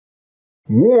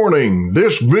Warning,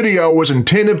 this video is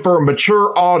intended for a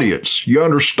mature audience. You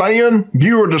understand?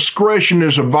 Viewer discretion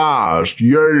is advised.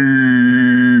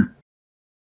 Yay!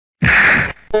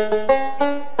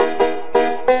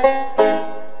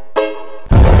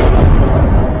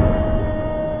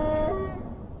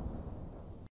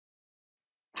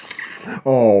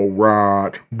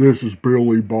 Alright, this is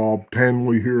Billy Bob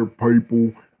Tanley here,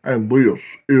 people, and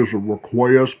this is a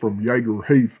request from Jaeger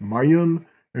Heath Man,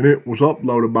 and it was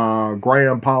uploaded by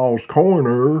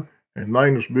GrandpasCorner, and the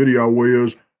name of this video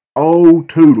is Oh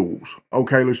Toodles.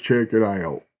 Okay, let's check it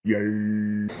out.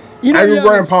 Yay! Hey,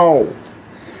 Grandpa!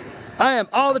 I am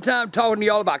all the time talking to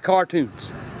y'all about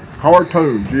cartoons.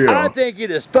 Cartoons, yeah. I think it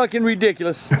is fucking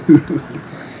ridiculous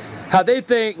how they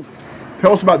think...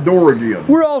 Tell us about Dora again.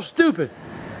 We're all stupid.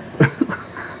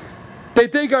 They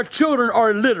think our children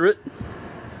are illiterate.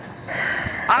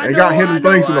 They got hidden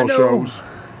things in those shows.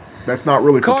 That's not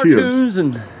really for kids. Cartoons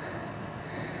and...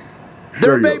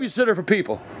 They're a babysitter for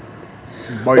people.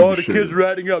 Oh, the kid's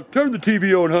riding up. Turn the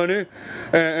TV on, honey,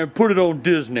 and put it on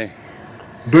Disney.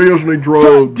 Disney drugs.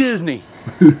 Fuck Disney.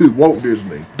 Walt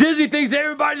Disney. Disney thinks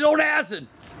everybody's on acid.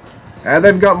 And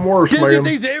they've gotten worse, Disney man.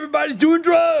 thinks everybody's doing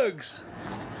drugs.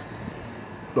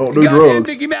 Don't do drugs.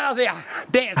 Mickey Mouse there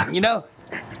dancing, you know?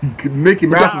 Mickey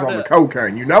Mouse is on the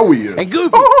cocaine. You know he is. And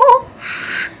Goofy.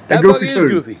 That Goofy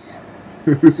is Goofy.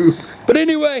 But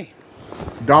anyway.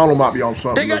 Donald might be on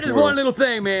something. They got this one little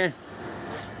thing, man.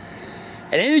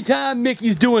 And anytime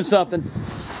Mickey's doing something,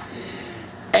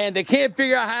 and they can't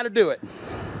figure out how to do it.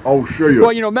 Oh, sure.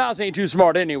 Well, you know, Mouse ain't too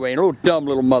smart anyway. And little dumb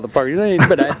little motherfucker. He ain't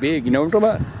but that big, you know what I'm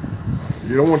talking about?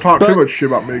 You don't want to talk too much shit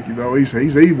about Mickey, though. He's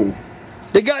evil.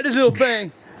 They got this little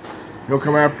thing. He'll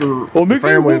come after Mickey, the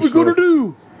family what we gonna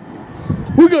do?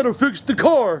 We gotta fix the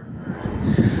car.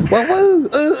 Well,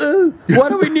 what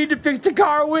do we need to fix the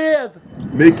car with?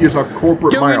 Mickey is a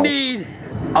corporate mouse. Do we need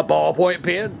a ballpoint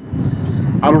pen?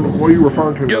 I don't know. What are you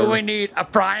referring to? Do we need a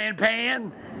frying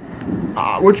pan?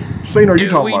 Which scene are you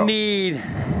talking about? Do we need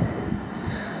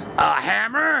a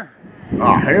hammer?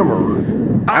 A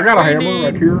hammer? I got a hammer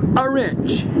right here. A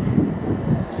wrench.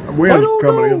 Wind's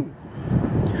coming in.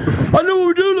 I know what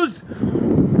we do.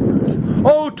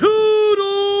 Oh,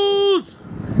 Toodles!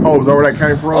 Oh, is that where that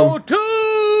came from? Oh, Toodles!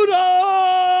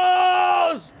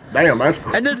 Damn, that's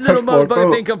crazy. And this little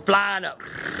motherfucking thing come flying up.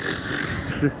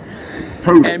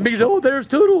 Toodles. And Mickey says, oh, there's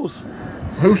Toodles.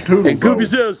 Who's Toodles? And Goofy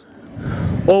says,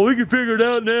 oh, we can figure it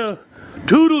out now.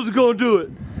 Toodles is gonna do it.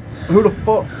 Who the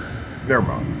fuck? Never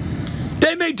mind.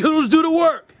 They make Toodles do the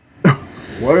work.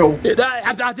 Well,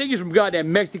 I think he's from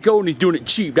goddamn Mexico and he's doing it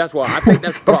cheap. That's why. I think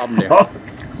that's the problem there. What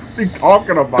are you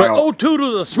talking about? But old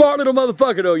Toodles is a smart little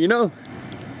motherfucker, though, you know?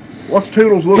 What's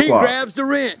Toodles look like? He grabs the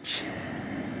wrench.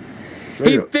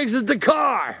 He fixes the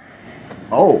car.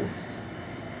 Oh.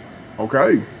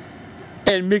 Okay.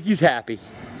 And Mickey's happy.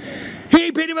 He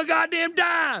ain't paid him a goddamn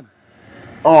dime.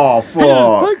 Oh,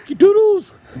 fuck. Thank you,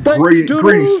 Toodles. Thank you, Toodles.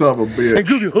 Greedy son of a bitch. And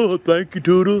Goofy, oh, thank you,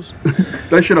 Toodles.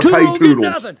 They should have paid Toodles.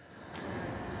 Nothing.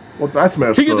 Well, that's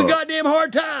messed up. He gets a goddamn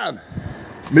hard time.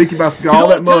 Mickey must have got all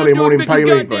that money and won't even pay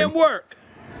anything. Goddamn work.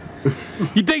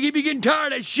 You think he'd be getting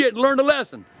tired of that shit and learn a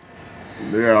lesson?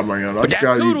 Yeah, man. But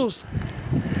that's Toodles.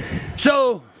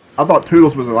 So... I thought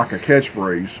Toodles was like a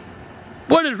catchphrase.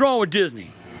 What is wrong with Disney?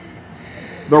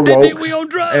 They're woke. They think we on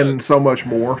drugs. And so much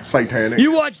more. Satanic.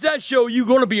 You watch that show, you're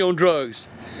going to be on drugs.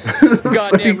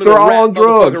 See, they're all on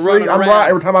drugs. See, I'm right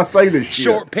every time I say this shit.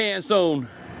 Short pants on.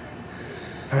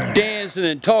 Dancing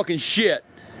and talking shit.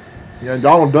 Yeah, and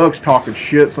Donald Duck's talking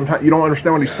shit. Sometimes you don't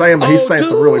understand what he's saying, but he's saying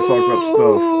some really fucked up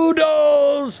stuff.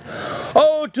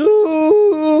 Oh,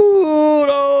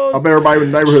 Toodles! I bet everybody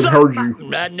in the neighborhood heard you.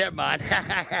 Never mind.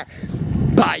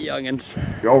 Bye, youngins.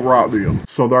 All right, then.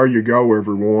 So there you go,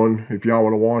 everyone. If y'all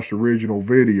want to watch the original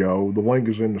video, the link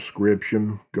is in the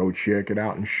description. Go check it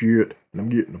out and shit. And I'm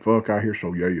getting the fuck out here,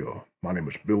 so yeah. My name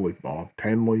is Billy Bob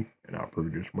Tanley, and I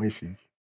approve this message.